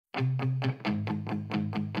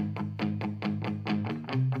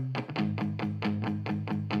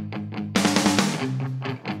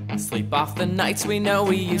Sleep off the nights we know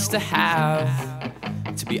we used to have.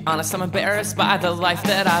 To be honest, I'm embarrassed by the life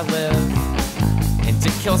that I live, and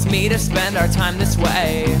it kills me to spend our time this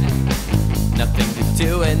way. Nothing to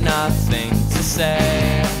do and nothing to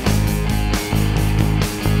say.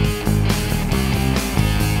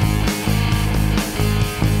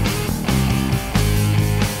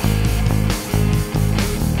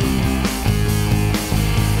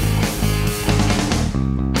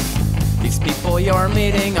 These people you're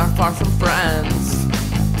meeting are far from friends.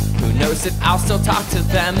 Who knows if I'll still talk to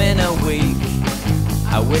them in a week.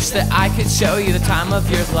 I wish that I could show you the time of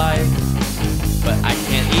your life, but I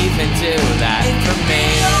can't even do that for me.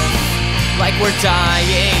 Like we're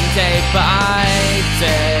dying day by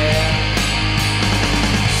day.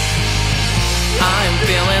 I'm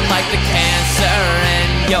feeling like the cancer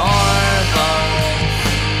in your lungs.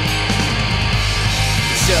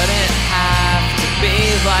 It shouldn't have to be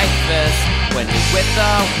like this when you're with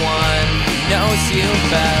the one who knows you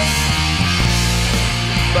best.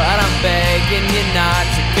 But I'm begging you not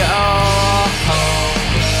to go home.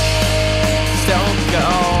 Just don't go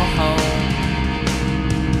home.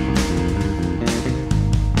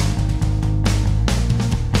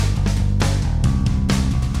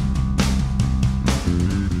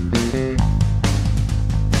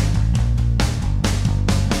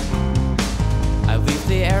 I leave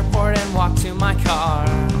the airport and walk to my car.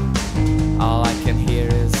 All I can hear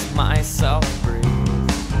is myself breathe.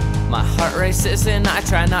 My heart races and I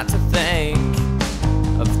try not to think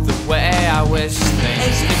of the way I wish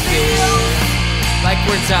things could be. Like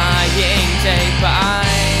we're dying day by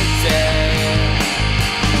day.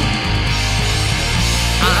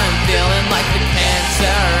 I'm feeling like the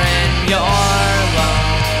cancer in your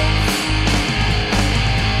lungs.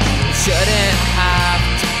 It shouldn't have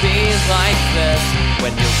to be like this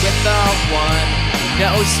when you're with the one who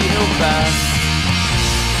knows you best.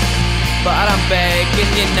 But I'm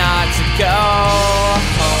begging you not to go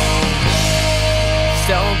home. Just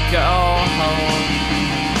don't go home.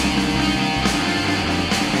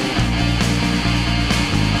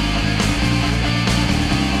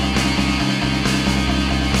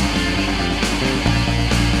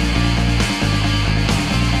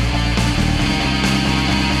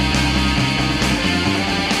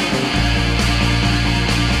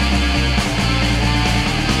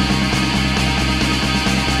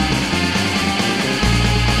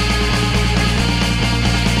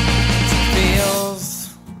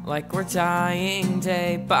 Like we're dying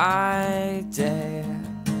day by day.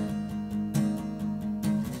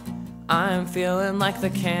 I'm feeling like the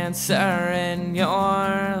cancer in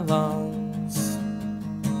your lungs.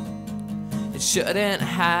 It shouldn't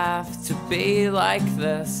have to be like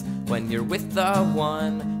this when you're with the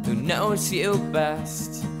one who knows you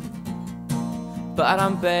best. But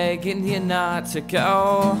I'm begging you not to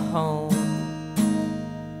go home.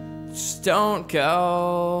 Just don't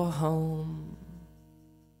go home.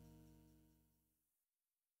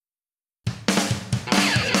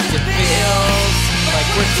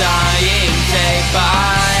 We're dying day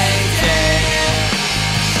by day.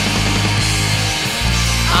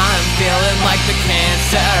 I'm feeling like the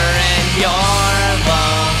cancer in your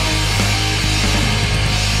lungs.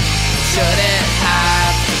 Shouldn't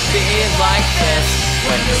have to be like this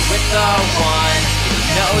when you're with the one who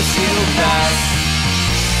knows you best.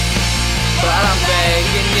 But I'm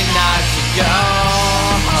begging you not